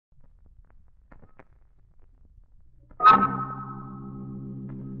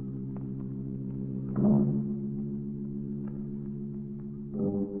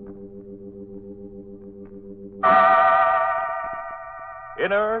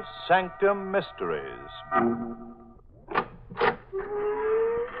Inner Sanctum Mysteries.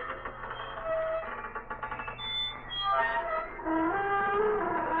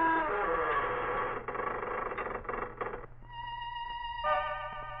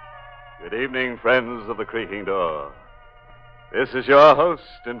 Good evening, friends of the creaking door. This is your host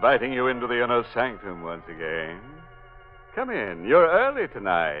inviting you into the inner sanctum once again. Come in. You're early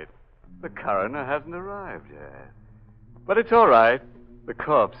tonight. The coroner hasn't arrived yet. But it's all right. The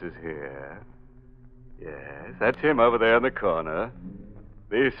corpse is here. Yes, that's him over there in the corner.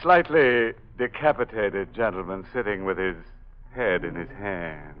 The slightly decapitated gentleman sitting with his head in his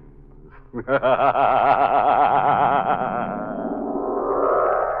hands.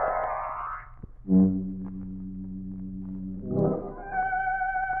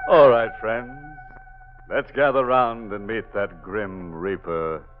 All right, friends. Let's gather round and meet that grim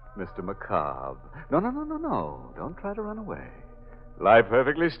reaper, Mr. Macabre. No. Don't try to run away. Lie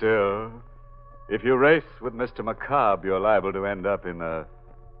perfectly still. If you race with Mr. Macabre, you're liable to end up in a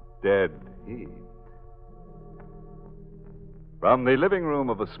dead heat. From the living room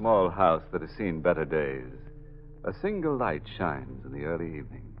of a small house that has seen better days, a single light shines in the early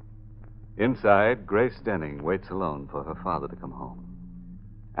evening. Inside, Grace Denning waits alone for her father to come home.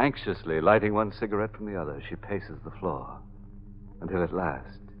 Anxiously lighting one cigarette from the other, she paces the floor until at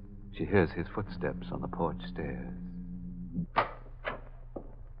last she hears his footsteps on the porch stairs.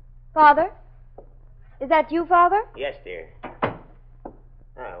 Father? Is that you, Father? Yes, dear.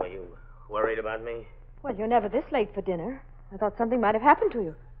 Were you worried about me? Well, you're never this late for dinner. I thought something might have happened to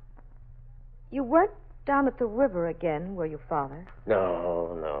you. You weren't down at the river again, were you, Father?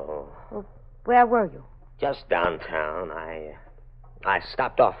 No. Well, where were you? Just downtown. I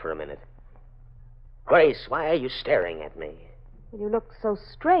stopped off for a minute. Grace, why are you staring at me? Well, you look so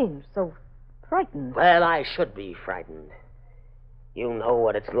strange, so frightened. Well, I should be frightened. You know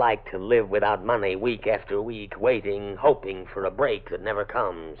what it's like to live without money week after week, waiting, hoping for a break that never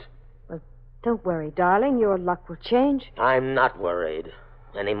comes. Well, don't worry, darling. Your luck will change. I'm not worried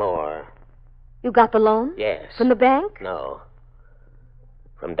anymore. You got the loan? Yes. From the bank? No.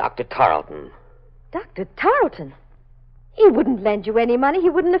 From Dr. Tarleton. Dr. Tarleton? He wouldn't lend you any money. He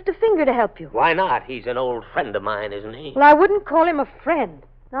wouldn't lift a finger to help you. Why not? He's an old friend of mine, isn't he? Well, I wouldn't call him a friend.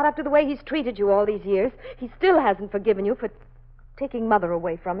 Not after the way he's treated you all these years. He still hasn't forgiven you for taking Mother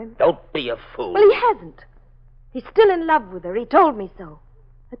away from him. Don't be a fool. Well, he hasn't. He's still in love with her. He told me so.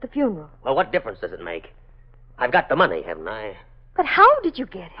 At the funeral. Well, what difference does it make? I've got the money, haven't I? But how did you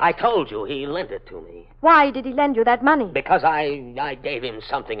get it? I told you he lent it to me. Why did he lend you that money? Because I gave him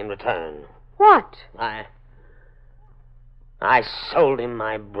something in return. What? I sold him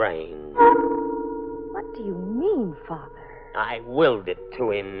my brain. What do you mean, Father? I willed it to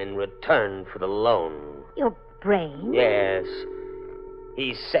him in return for the loan. Your brain? Yes.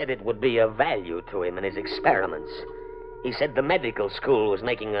 He said it would be of value to him in his experiments. He said the medical school was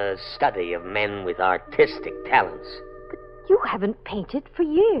making a study of men with artistic talents. But you haven't painted for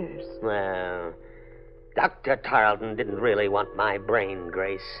years. Well, Dr. Tarleton didn't really want my brain,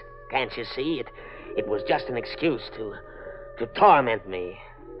 Grace. Can't you see? It was just an excuse to torment me.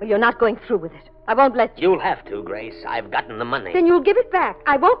 Well, you're not going through with it. I won't let you. You'll have to, Grace. I've gotten the money. Then you'll give it back.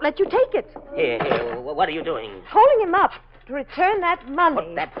 I won't let you take it. Here. What are you doing? Holding him up to return that money.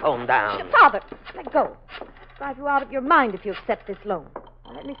 Put that phone down. Father, let go. Drive you out of your mind if you accept this loan.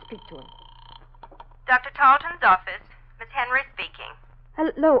 Now, let me speak to him. Dr. Tarleton's office. Miss Henry speaking.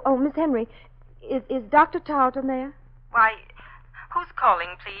 Hello. Oh, Miss Henry. Is Dr. Tarleton there? Why, who's calling,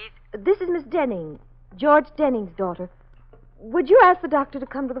 please? This is Miss Denning, George Denning's daughter. Would you ask the doctor to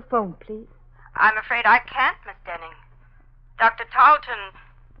come to the phone, please? I'm afraid I can't, Miss Denning. Dr. Tarleton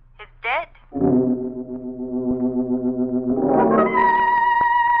is dead.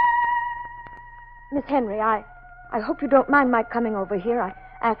 Miss Henry, I hope you don't mind my coming over here,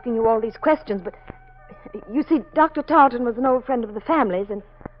 asking you all these questions, but you see, Dr. Tarleton was an old friend of the family's, and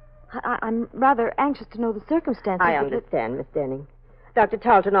I'm rather anxious to know the circumstances. I understand, Miss Denning. Dr.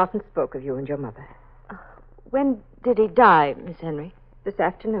 Tarleton often spoke of you and your mother. When did he die, Miss Henry? This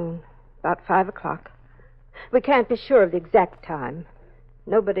afternoon, about 5 o'clock. We can't be sure of the exact time.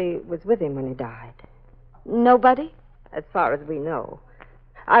 Nobody was with him when he died. Nobody? As far as we know.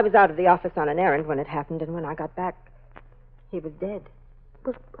 I was out of the office on an errand when it happened, and when I got back, he was dead.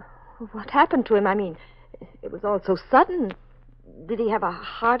 But what happened to him? I mean, it was all so sudden. Did he have a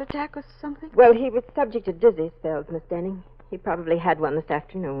heart attack or something? Well, he was subject to dizzy spells, Miss Denning. He probably had one this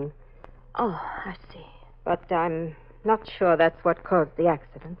afternoon. Oh, I see. But I'm not sure that's what caused the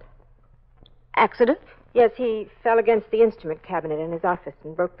accident. Accident? Yes, he fell against the instrument cabinet in his office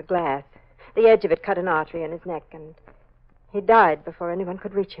and broke the glass. The edge of it cut an artery in his neck, and He died before anyone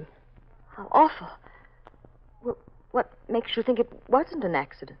could reach him. How awful. Well, what makes you think it wasn't an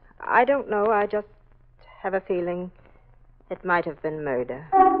accident? I don't know. I just have a feeling it might have been murder.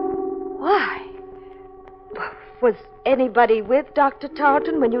 Why? Was anybody with Dr.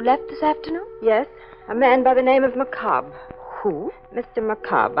 Tarleton when you left this afternoon? Yes, a man by the name of McCobb. Who? Mr.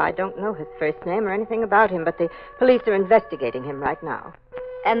 McCobb. I don't know his first name or anything about him, but the police are investigating him right now.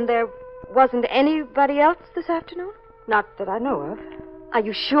 And there wasn't anybody else this afternoon? Not that I know of. Are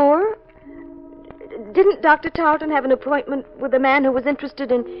you sure? Didn't Dr. Tarleton have an appointment with a man who was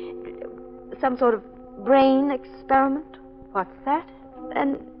interested in some sort of brain experiment? What's that?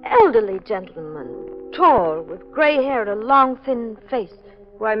 An elderly gentleman, tall, with gray hair and a long, thin face.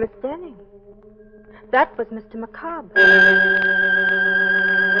 Why, Miss Denning. That was Mr. McCobb.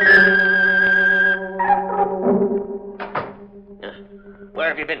 Where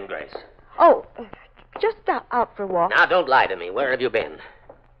have you been, Grace? Oh, just out for a walk. Now, don't lie to me. Where have you been?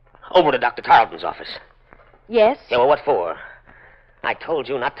 Over to Dr. Tarleton's office. Yes? Yeah, well, what for? I told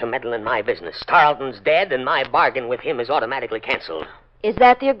you not to meddle in my business. Tarleton's dead, and my bargain with him is automatically canceled. Is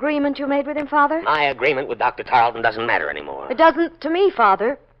that the agreement you made with him, Father? My agreement with Dr. Tarleton doesn't matter anymore. It doesn't to me,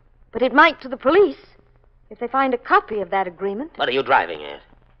 Father. But it might to the police if they find a copy of that agreement. What are you driving at?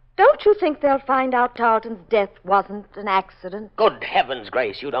 Don't you think they'll find out Tarleton's death wasn't an accident? Good heavens,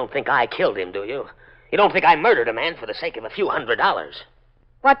 Grace, you don't think I killed him, do you? You don't think I murdered a man for the sake of a few $100s?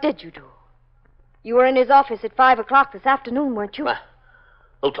 What did you do? You were in his office at 5 o'clock this afternoon, weren't you? Well,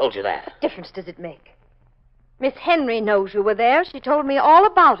 who told you that? What difference does it make? Miss Henry knows you were there. She told me all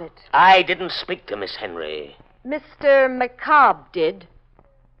about it. I didn't speak to Miss Henry. Mr. McCobb did.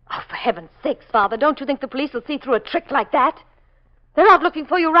 Oh, for heaven's sakes, Father, don't you think the police will see through a trick like that? They're out looking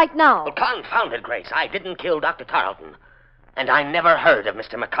for you right now. Well, confound it, Grace. I didn't kill Dr. Tarleton. And I never heard of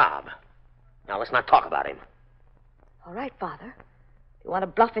Mr. McCobb. Now, let's not talk about him. All right, Father. If you want to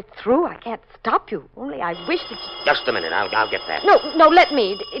bluff it through, I can't stop you. Only I wish that you... Just a minute. I'll get that. No, let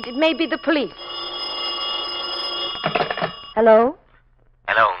me. It may be the police. Hello?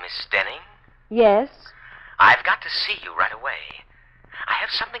 Hello, Miss Denning. Yes? I've got to see you right away. I have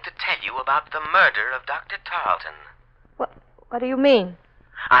something to tell you about the murder of Dr. Tarleton. What do you mean?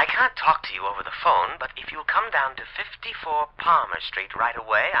 I can't talk to you over the phone, but if you'll come down to 54 Palmer Street right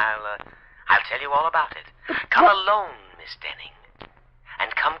away, I'll tell you all about it. Come alone, Miss Denning.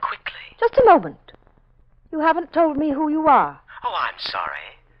 And come quickly. Just a moment. You haven't told me who you are. Oh, I'm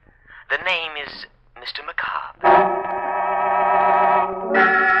sorry. The name is Mr. McCobb.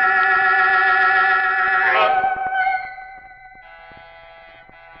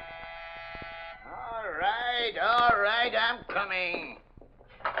 All right, I'm coming.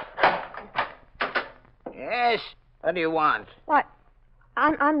 Yes? What do you want? Why,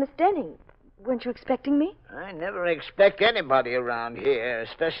 I'm Miss Denning. Weren't you expecting me? I never expect anybody around here,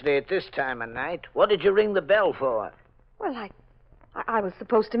 especially at this time of night. What did you ring the bell for? Well, I was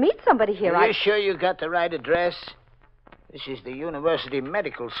supposed to meet somebody here. Are you sure you got the right address? This is the University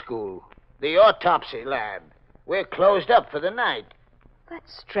Medical School, the autopsy lab. We're closed up for the night.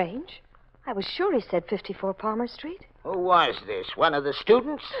 That's strange. I was sure he said 54 Palmer Street. Who was this? One of the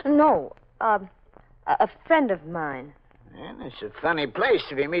students? No, a friend of mine. Well, it's a funny place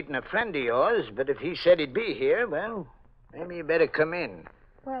to be meeting a friend of yours, but if he said he'd be here, well, maybe you better come in.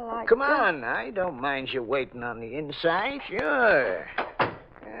 Well, Come on, I don't mind you waiting on the inside, sure.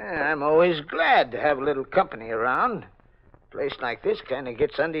 Yeah, I'm always glad to have a little company around. A place like this kind of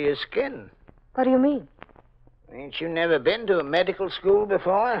gets under your skin. What do you mean? Ain't you never been to a medical school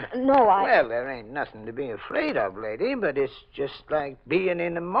before? No, Well, there ain't nothing to be afraid of, lady, but it's just like being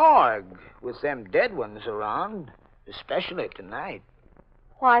in a morgue with them dead ones around, especially tonight.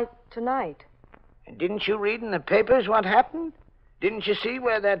 Why tonight? And didn't you read in the papers what happened? Didn't you see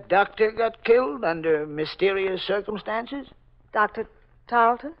where that doctor got killed under mysterious circumstances? Dr.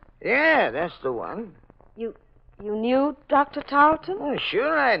 Tarleton? Yeah, that's the one. You knew Dr. Tarleton? Oh,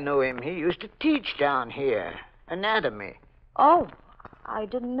 sure I knew him. He used to teach down here. Anatomy. Oh, I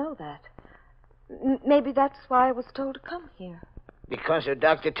didn't know that. Maybe that's why I was told to come here. Because of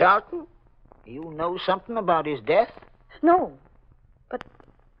Dr. Tarleton? You know something about his death? No, but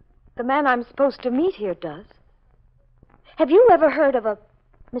the man I'm supposed to meet here does. Have you ever heard of a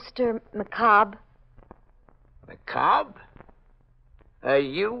Mr. McCobb? McCobb? Are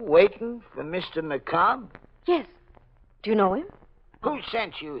you waiting for Mr. McCobb? Yes. Do you know him? Who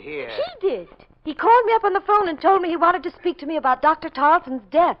sent you here? He did. He called me up on the phone and told me he wanted to speak to me about Dr. Tarleton's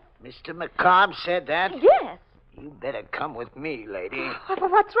death. Mr. McCobb said that? Yes. You better come with me, lady.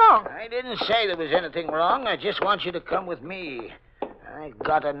 What's wrong? I didn't say there was anything wrong. I just want you to come with me. I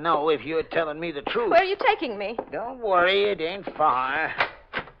gotta know if you're telling me the truth. Where are you taking me? Don't worry, it ain't far.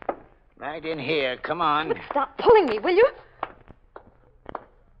 Right in here. Come on. Stop pulling me, will you?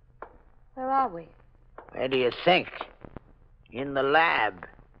 Where are we? Where do you think? In the lab.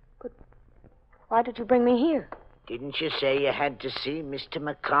 Why did you bring me here? Didn't you say you had to see Mr.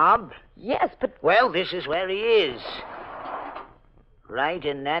 McCobb? Yes, but... Well, this is where he is. Right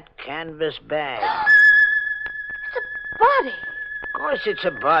in that canvas bag. It's a body. Of course it's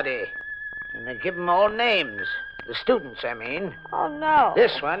a body. And they give 'em all names. The students, I mean. Oh, no.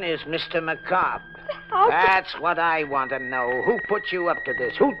 This one is Mr. McCobb. How could- That's what I want to know. Who put you up to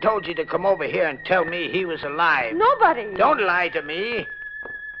this? Who told you to come over here and tell me he was alive? Nobody. Don't lie to me.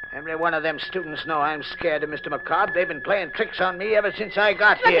 Every one of them students know I'm scared of Mr. McCobb. They've been playing tricks on me ever since I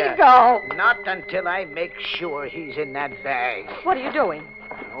got here. Let me go. Not until I make sure he's in that bag. What are you doing?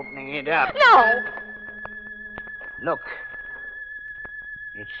 Opening it up. No. Look.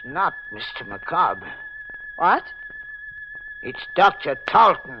 It's not Mr. McCobb. What? It's Dr.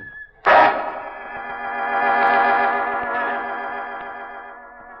 Talton.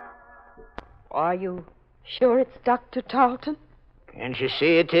 Are you sure it's Dr. Tarleton? Can't you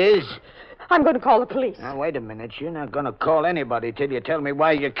see it is? I'm going to call the police. Now, wait a minute. You're not going to call anybody till you tell me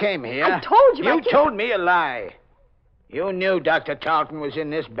why you came here. I told you. You told me a lie. You knew Dr. Talton was in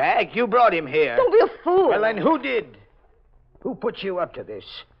this bag. You brought him here. Don't be a fool. Well, then who did? Who put you up to this?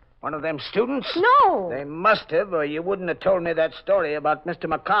 One of them students? No. They must have, or you wouldn't have told me that story about Mr.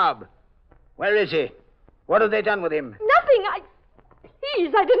 McCobb. Where is he? What have they done with him? Nothing.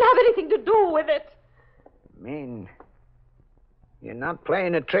 Please, I didn't have anything to do with it. Mean you're not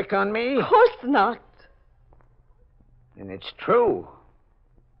playing a trick on me? Of course not. And it's true.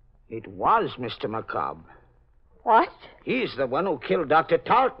 It was Mr. McCobb. What? He's the one who killed Dr.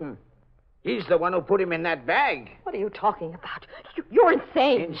 Tarleton. He's the one who put him in that bag. What are you talking about? You're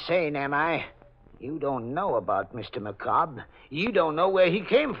insane. Insane, am I? You don't know about Mr. McCobb. You don't know where he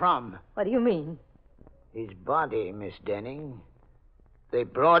came from. What do you mean? His body, Miss Denning. They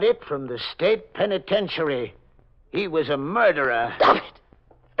brought it from the state penitentiary. He was a murderer. Stop it!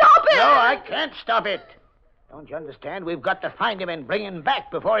 Stop it! No, I can't stop it. Don't you understand? We've got to find him and bring him back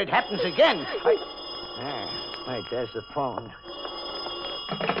before it happens again. Wait, there's the phone.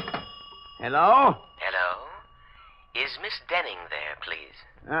 Hello? Hello? Is Miss Denning there, please?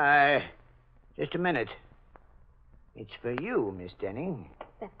 Just a minute. It's for you, Miss Denning.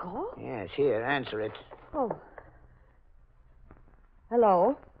 That call? Yes, here, answer it. Oh.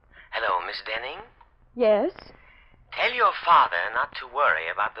 Hello? Hello, Miss Denning? Yes? Tell your father not to worry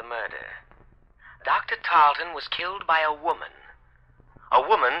about the murder. Dr. Tarleton was killed by a woman. A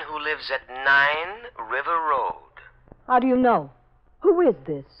woman who lives at 9 River Road. How do you know? Who is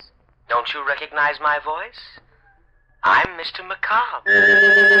this? Don't you recognize my voice? I'm Mr. McCobb.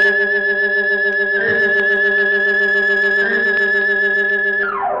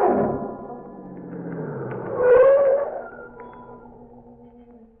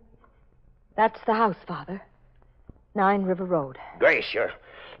 That's the house, Father. 9 River Road. Grace,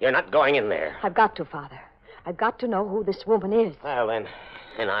 you're not going in there. I've got to, Father. I've got to know who this woman is. Well, then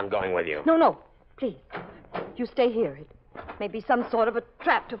I'm going with you. No. Please. You stay here. It may be some sort of a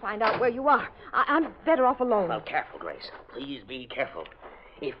trap to find out where you are. I'm better off alone. Well, careful, Grace. Please be careful.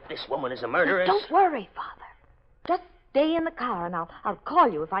 If this woman is a murderess... Don't worry, Father. Just stay in the car, and I'll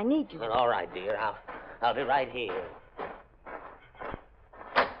call you if I need you. Well, all right, dear. I'll be right here.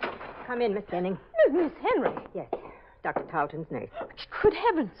 Come in, Miss Denning. Miss Henry. Yes, Dr. Tarleton's nurse. Good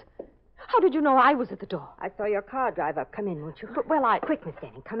heavens. How did you know I was at the door? I saw your car drive up. Come in, won't you? But, Quick, Miss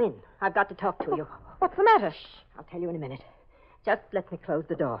Denning, come in. I've got to talk to you. What's the matter? I'll tell you in a minute. Just let me close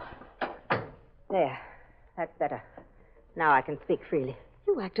the door. There. That's better. Now I can speak freely.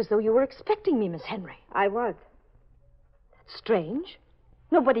 You act as though you were expecting me, Miss Henry. I was. That's strange.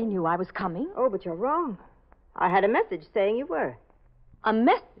 Nobody knew I was coming. Oh, but you're wrong. I had a message saying you were. A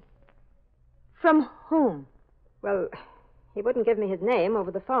message? From whom? Well, he wouldn't give me his name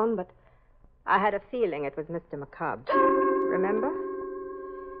over the phone, but I had a feeling it was Mr. McCobb. Remember?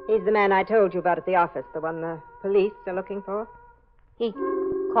 He's the man I told you about at the office, the one the police are looking for. He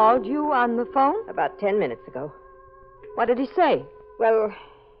called you on the phone? About 10 minutes ago. What did he say? Well,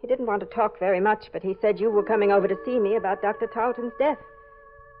 he didn't want to talk very much, but he said you were coming over to see me about Dr. Tarleton's death.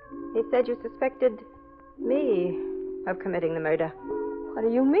 He said you suspected me of committing the murder. What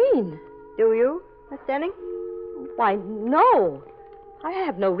do you mean? Do you, Miss Denning? Why, no. I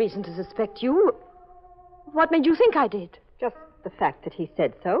have no reason to suspect you. What made you think I did? Just the fact that he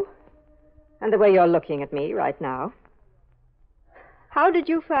said so. And the way you're looking at me right now. How did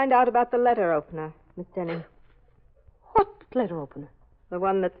you find out about the letter opener, Miss Denning? What letter opener? The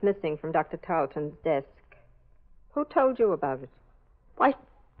one that's missing from Dr. Tarleton's desk. Who told you about it? Why,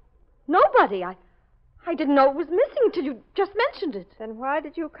 nobody. I didn't know it was missing until you just mentioned it. Then why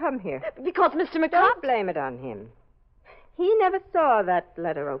did you come here? Because Mr. McCobb... Don't blame it on him. He never saw that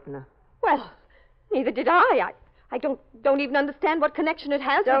letter opener. Well, neither did I. I don't even understand what connection it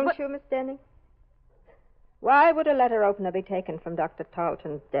has. Don't you, Miss Denning? Why would a letter opener be taken from Dr.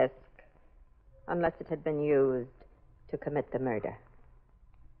 Tarleton's desk unless it had been used to commit the murder?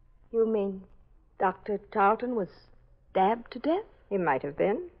 You mean Dr. Tarleton was stabbed to death? He might have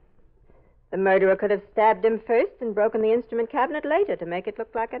been. The murderer could have stabbed him first and broken the instrument cabinet later to make it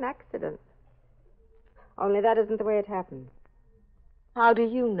look like an accident. Only that isn't the way it happened. How do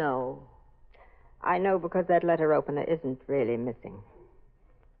you know? I know because that letter opener isn't really missing.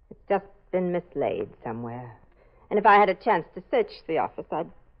 It's just been mislaid somewhere. And if I had a chance to search the office,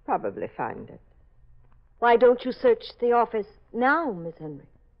 I'd probably find it. Why don't you search the office now, Miss Henry?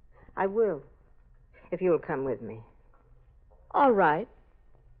 I will, if you'll come with me. All right.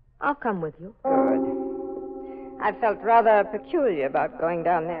 I'll come with you. Good. I felt rather peculiar about going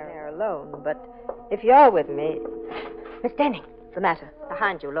down there alone, but if you're with me... Miss Denning. What's the matter?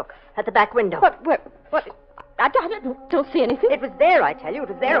 Behind you, look. At the back window. What? I don't see anything. It was there, I tell you. It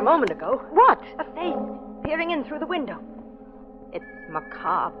was there a moment ago. What? A face peering in through the window. It's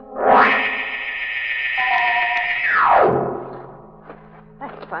macabre.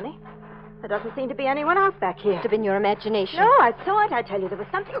 That's funny. There doesn't seem to be anyone out back here. Must have been your imagination. No, I saw it, I tell you. There was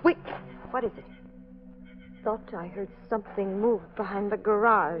something... Wait. What is it? Thought I heard something move behind the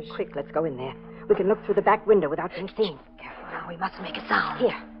garage. Quick, let's go in there. We can look through the back window without being seen. Careful now. We mustn't make a sound.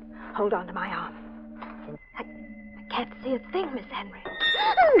 Here. Hold on to my arm. I can't see a thing, Miss Henry.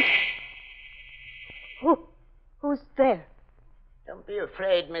 Who's there? Don't be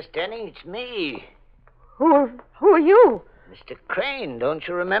afraid, Miss Denning. It's me. Who are you? Mr. Crane, don't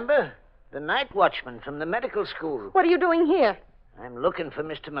you remember? The night watchman from the medical school. What are you doing here? I'm looking for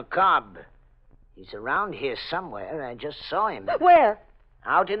Mr. McCobb. He's around here somewhere. I just saw him. Where?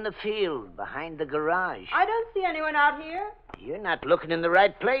 Out in the field, behind the garage. I don't see anyone out here. You're not looking in the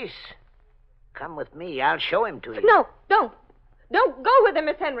right place. Come with me. I'll show him to you. No, don't. Don't go with him,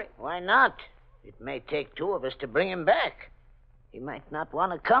 Miss Henry. Why not? It may take two of us to bring him back. He might not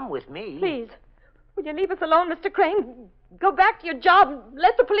want to come with me. Please, would you leave us alone, Mr. Crane? Go back to your job and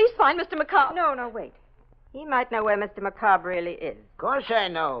let the police find Mr. McCobb. No, wait. He might know where Mr. McCobb really is. Of course I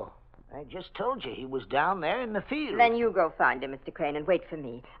know. I just told you he was down there in the field. Then you go find him, Mr. Crane, and wait for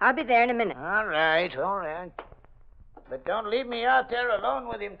me. I'll be there in a minute. All right. But don't leave me out there alone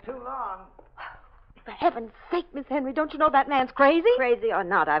with him too long. For heaven's sake, Miss Henry, don't you know that man's crazy? Crazy or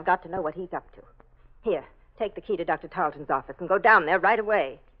not, I've got to know what he's up to. Here, take the key to Dr. Tarleton's office and go down there right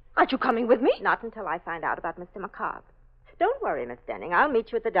away. Aren't you coming with me? Not until I find out about Mr. McCobb. Don't worry, Miss Denning. I'll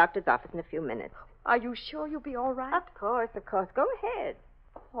meet you at the doctor's office in a few minutes. Are you sure you'll be all right? Of course. Go ahead.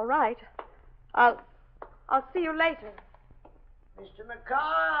 All right. I'll see you later. Mr.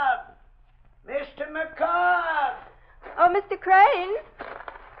 McCobb! Mr. McCobb! Oh, Mr. Crane?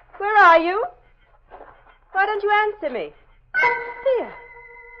 Where are you? Why don't you answer me? Here.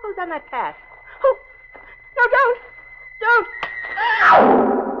 Who's on that path? Oh, no, don't!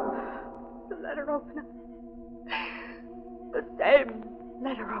 The letter opener. The same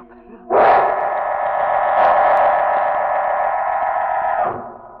letter opener.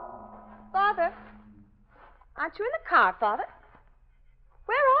 Father? Aren't you in the car, Father?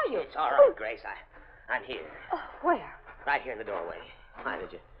 Where are you? It's all right, Grace. I'm here. Oh, where? Right here in the doorway. Why,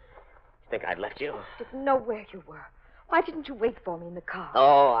 did you think I'd left you? Didn't know where you were. Why didn't you wait for me in the car?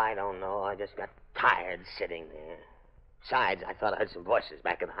 Oh, I don't know. I just got tired sitting there. Besides, I thought I heard some voices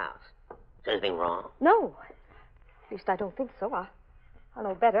back in the house. Is there anything wrong? No. At least I don't think so. I'll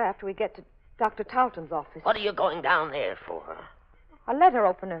know better after we get to Dr. Tarleton's office. What are you going down there for? A letter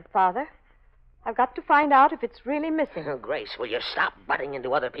opener, Father. I've got to find out if it's really missing. Oh, Grace, will you stop butting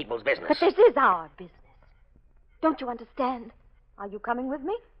into other people's business? But this is our business. Don't you understand? Are you coming with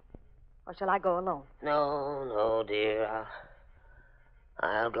me? Or shall I go alone? No, dear.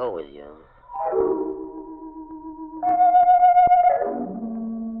 I'll go with you.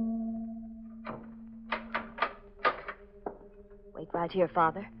 Wait right here,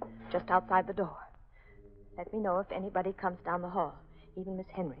 Father. Just outside the door. Let me know if anybody comes down the hall. Even Miss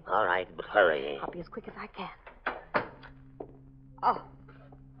Henry. All right, but hurry. I'll be as quick as I can. Oh.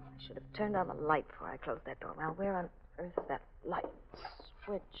 I should have turned on the light before I closed that door. Now, where on earth is that light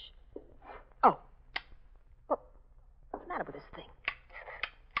switch? Oh. What's the matter with this thing?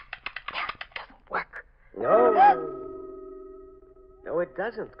 Yeah, it doesn't work. No, it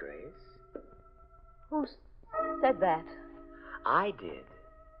doesn't, Grace. Who said that? I did.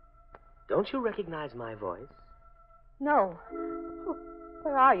 Don't you recognize my voice? No.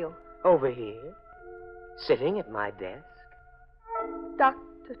 Where are you? Over here, sitting at my desk.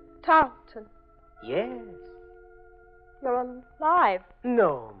 Dr. Tarleton. Yes. You're alive.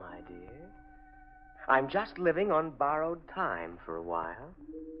 No, my dear. I'm just living on borrowed time for a while.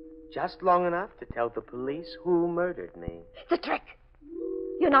 Just long enough to tell the police who murdered me. It's a trick.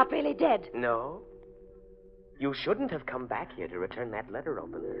 You're not really dead. No. You shouldn't have come back here to return that letter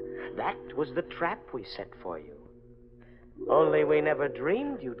opener. That was the trap we set for you. Only we never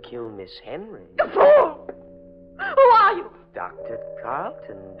dreamed you'd kill Miss Henry. You fool! Who are you? Dr.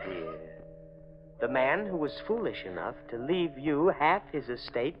 Carlton, dear. The man who was foolish enough to leave you half his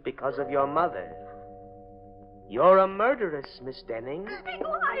estate because of your mother. You're a murderess, Miss Denning. Be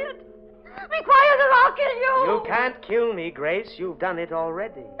quiet. Be quiet or I'll kill you. You can't kill me, Grace. You've done it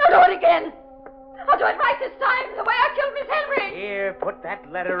already. I'll do it again. I'll do it right this time, the way I killed Miss Henry. Here, put that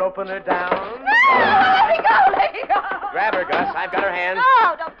letter opener down. Let me go, let me go. Grab her, Gus. I've got her hand.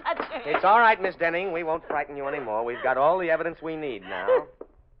 No, don't touch me. It's all right, Miss Denning. We won't frighten you anymore. We've got all the evidence we need now.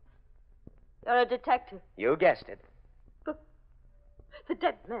 You're a detective. You guessed it. The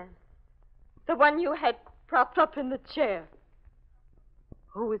dead man. The one you had propped up in the chair.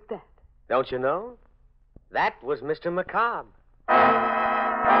 Who was that? Don't you know? That was Mr. Macabre.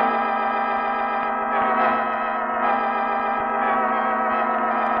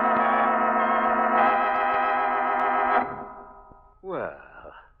 Well,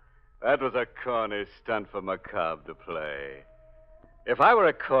 that was a corny stunt for Macabre to play. If I were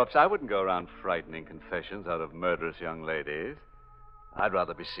a corpse, I wouldn't go around frightening confessions out of murderous young ladies. I'd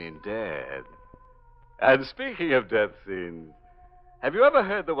rather be seen dead. And speaking of death scenes, have you ever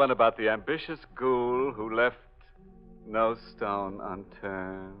heard the one about the ambitious ghoul who left no stone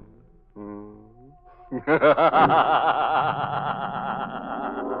unturned?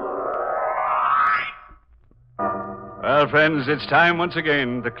 Well, friends, it's time once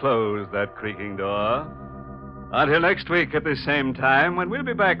again to close that creaking door. Until next week at the same time, when we'll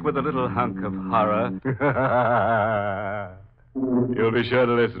be back with a little hunk of horror. You'll be sure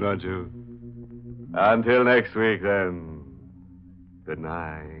to listen, won't you? Until next week, then. Good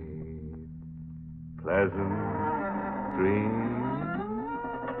night. Pleasant dreams.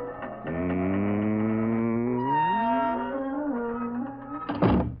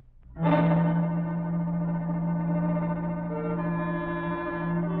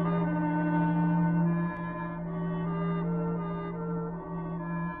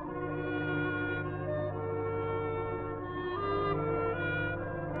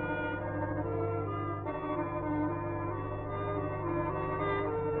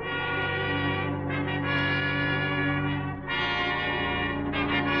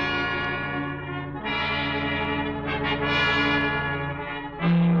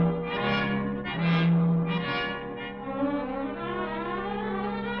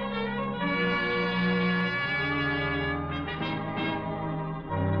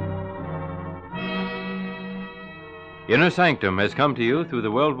 Inner Sanctum has come to you through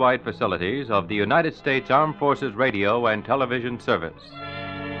the worldwide facilities of the United States Armed Forces Radio and Television Service.